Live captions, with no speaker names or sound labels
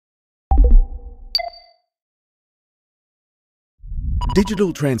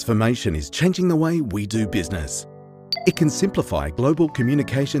Digital transformation is changing the way we do business. It can simplify global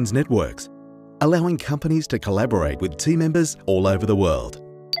communications networks, allowing companies to collaborate with team members all over the world.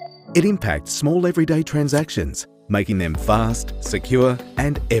 It impacts small everyday transactions, making them fast, secure,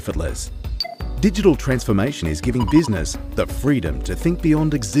 and effortless. Digital transformation is giving business the freedom to think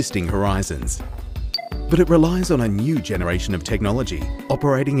beyond existing horizons. But it relies on a new generation of technology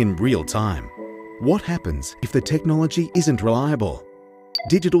operating in real time. What happens if the technology isn't reliable?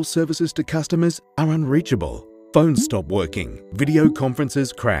 Digital services to customers are unreachable. Phones stop working, video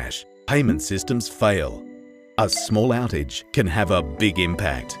conferences crash, payment systems fail. A small outage can have a big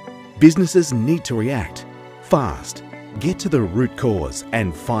impact. Businesses need to react fast, get to the root cause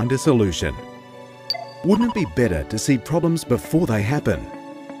and find a solution. Wouldn't it be better to see problems before they happen?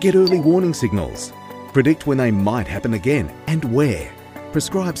 Get early warning signals, predict when they might happen again and where,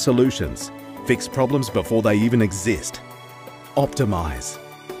 prescribe solutions, fix problems before they even exist. Optimize.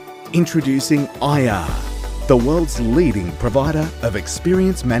 Introducing IR, the world's leading provider of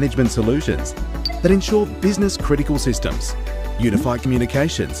experience management solutions that ensure business critical systems, unified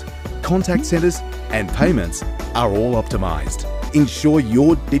communications, contact centers and payments are all optimized. Ensure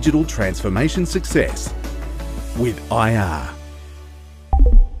your digital transformation success with IR.